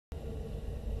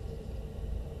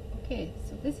Okay,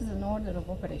 so this is an order of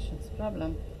operations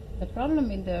problem. The problem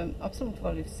in the absolute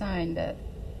value sign that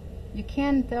you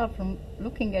can't tell from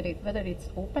looking at it whether it's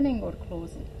opening or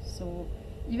closing. So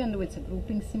even though it's a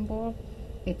grouping symbol,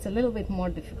 it's a little bit more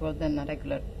difficult than a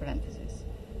regular parenthesis.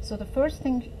 So the first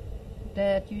thing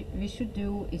that we should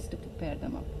do is to pair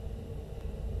them up.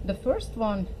 The first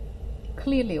one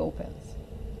clearly opens.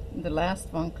 The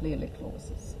last one clearly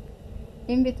closes.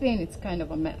 In between it's kind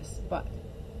of a mess, but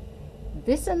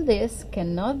this and this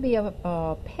cannot be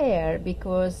a pair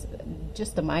because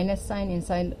just a minus sign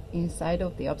inside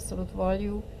of the absolute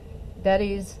value, that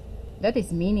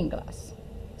is meaningless.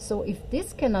 So if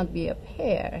this cannot be a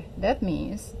pair, that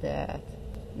means that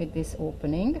with this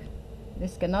opening,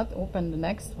 this cannot open the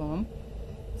next one.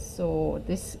 So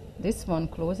this one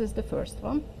closes the first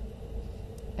one,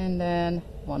 and then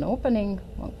one opening,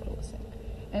 one closing.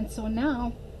 And so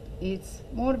now it's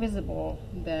more visible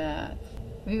that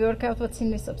we work out what's in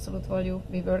this absolute value,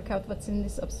 we work out what's in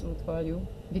this absolute value,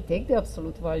 we take the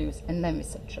absolute values, and then we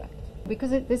subtract. Because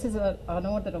this is an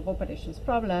order of operations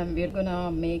problem, we're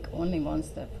gonna make only one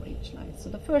step for each line. So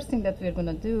the first thing that we're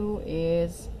gonna do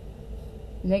is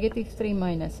 -3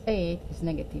 minus 8 is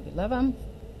 -11.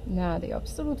 Now the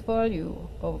absolute value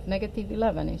of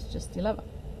 -11 is just 11.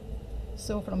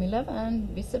 So from 11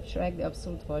 we subtract the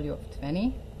absolute value of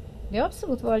 20. The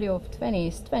absolute value of 20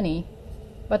 is 20,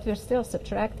 but we're still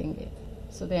subtracting it.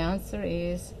 So the answer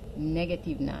is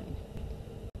 -9.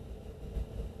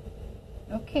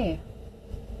 Okay,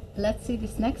 let's see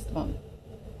this next one.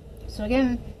 So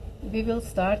again, we will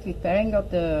start with pairing up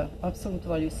the absolute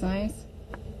value signs.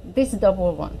 This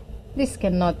double one, this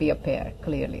cannot be a pair,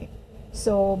 clearly.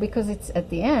 So because it's at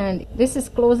the end, this is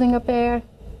closing a pair,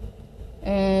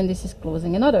 and this is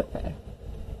closing another pair.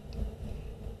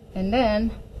 And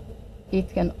then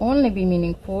it can only be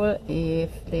meaningful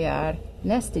if they are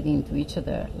nested into each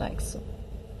other like so.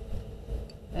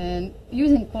 And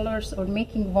using colors or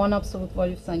making one absolute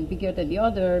value sign bigger than the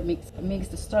other makes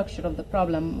the structure of the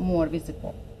problem more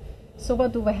visible. So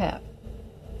what do we have?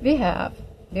 We have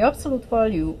the absolute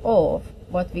value of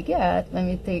what we get when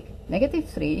we take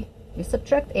 -3, we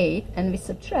subtract 8, and we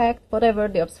subtract whatever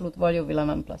the absolute value of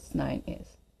 11 plus 9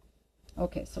 is.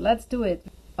 Okay, so let's do it.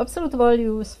 Absolute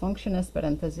values function as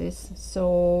parentheses,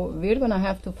 so we're gonna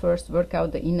have to first work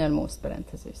out the innermost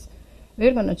parentheses.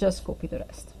 We're gonna just copy the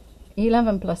rest.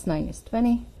 11 plus 9 is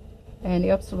 20, and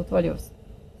the absolute value of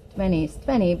 20 is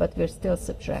 20, but we're still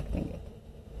subtracting it.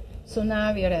 So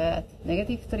now we're at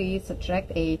 -3,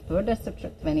 subtract 8, further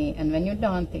subtract 20, and when you're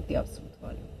done, take the absolute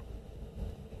value.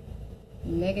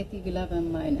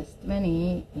 -11 minus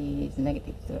 20 is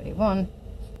 -31,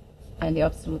 and the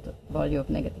absolute value of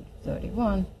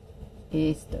 -31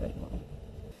 is 31.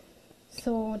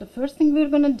 So the first thing we're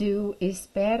going to do is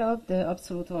pair up the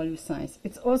absolute value signs.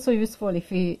 It's also useful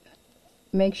if we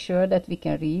make sure that we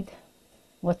can read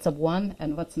what's a 1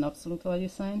 and what's an absolute value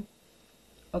sign.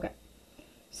 Okay,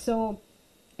 so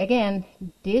again,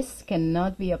 this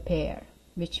cannot be a pair,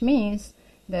 which means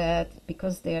that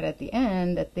because they're at the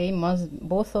end, that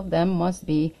both of them must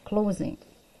be closing.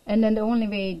 And then the only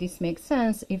way this makes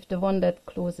sense if the one that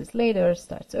closes later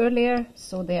starts earlier,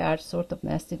 so they are sort of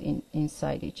nested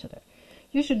inside each other.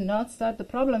 You should not start the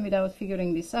problem without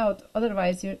figuring this out,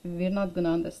 otherwise we're not going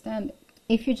to understand it.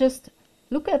 If you just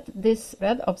look at this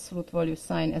red absolute value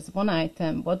sign as one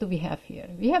item, what do we have here?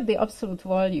 We have the absolute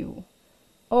value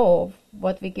of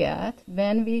what we get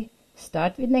when we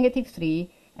start with -3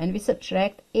 and we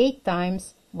subtract 8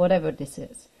 times whatever this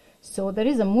is. So there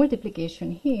is a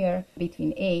multiplication here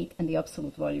between 8 and the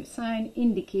absolute value sign,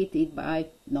 indicated by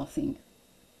nothing.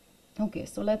 Okay,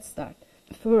 so let's start.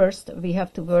 First, we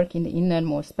have to work in the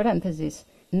innermost parentheses.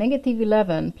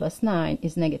 -11 plus 9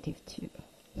 is -2.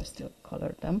 Let's still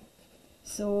color them.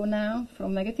 So now,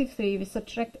 from -3, we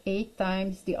subtract 8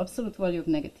 times the absolute value of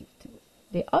 -2.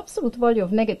 The absolute value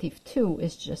of -2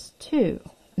 is just 2.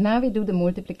 Now we do the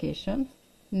multiplication.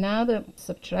 Now the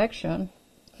subtraction.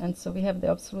 And so we have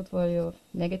the absolute value of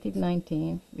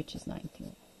 -19, which is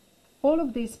 19. All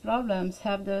of these problems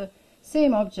have the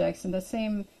same objects and the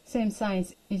same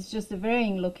signs. It's just the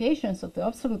varying locations of the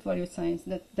absolute value signs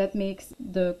that makes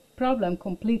the problem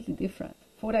completely different.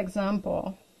 For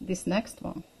example, this next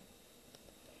one.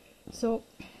 So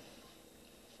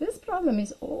this problem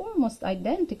is almost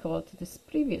identical to this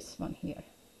previous one here.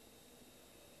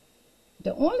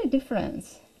 The only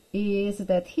difference is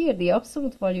that here the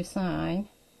absolute value sign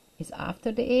is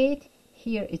after the 8,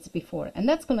 here it's before, and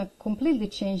that's going to completely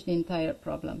change the entire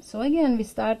problem. So again, we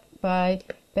start by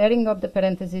pairing up the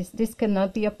parentheses. This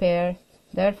cannot be a pair,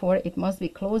 therefore it must be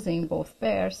closing both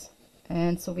pairs,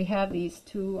 And so we have these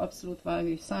two absolute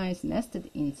value signs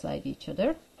nested inside each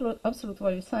other. Absolute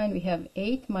value sign, we have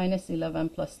 8 minus 11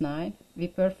 plus 9. We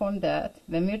perform that.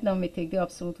 When we're done, we take the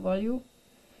absolute value.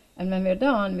 And when we're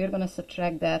done, we're going to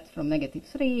subtract that from negative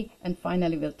 3. And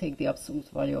finally, we'll take the absolute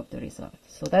value of the result.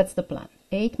 So that's the plan.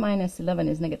 8 minus 11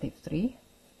 is negative 3.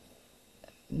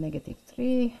 Negative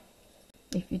 3.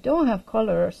 If you don't have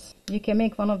colors, you can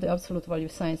make one of the absolute value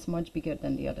signs much bigger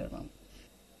than the other one.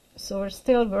 So we're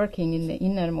still working in the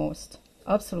innermost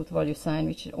absolute value sign,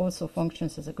 which also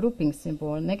functions as a grouping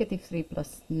symbol. Negative 3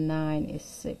 plus 9 is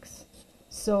 6.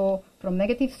 So from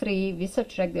negative 3, we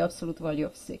subtract the absolute value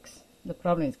of 6. The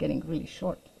problem is getting really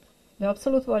short. The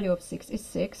absolute value of 6 is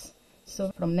 6.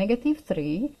 So from negative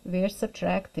 3, we're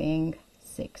subtracting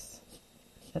 6.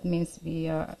 That means we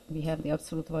have the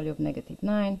absolute value of negative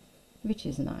 9, which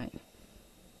is 9.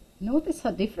 Notice how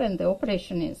different the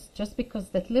operation is, just because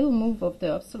that little move of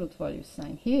the absolute value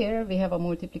sign. Here we have a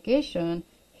multiplication.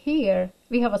 Here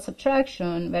we have a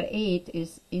subtraction where 8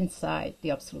 is inside the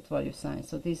absolute value sign.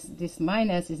 So this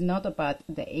minus is not about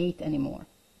the 8 anymore,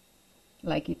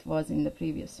 like it was in the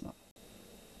previous one.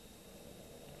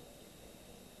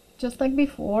 Just like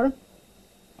before,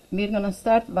 we're going to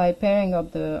start by pairing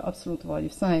up the absolute value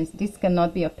signs. This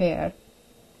cannot be a pair.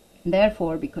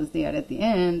 Therefore, because they are at the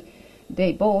end,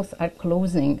 they both are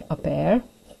closing a pair.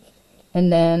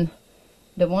 And then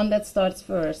the one that starts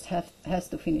first has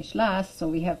to finish last. So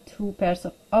we have two pairs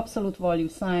of absolute value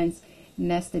signs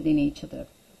nested in each other.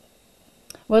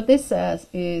 What this says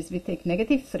is we take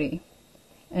negative 3.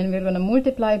 And we're going to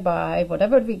multiply by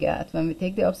whatever we get when we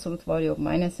take the absolute value of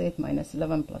minus 8 minus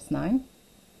 11 plus 9.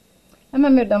 And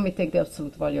when we're done, we take the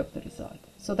absolute value of the result.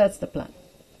 So that's the plan.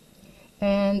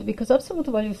 And because absolute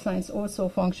value signs also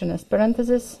function as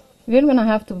parentheses, we're going to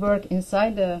have to work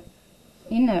inside the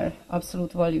inner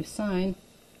absolute value sign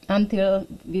until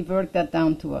we work that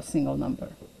down to a single number.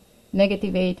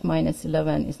 Negative 8 minus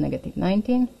 11 is negative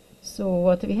 19. So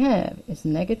what we have is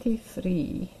negative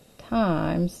 3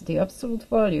 times the absolute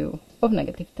value of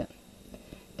negative 10.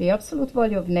 The absolute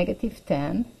value of negative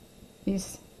 10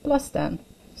 is plus 10.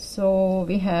 So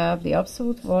we have the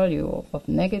absolute value of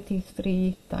negative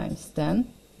 3 times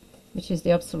 10, which is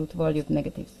the absolute value of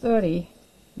negative 30,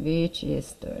 which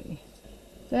is 30.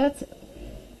 That's it.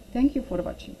 Thank you for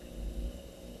watching.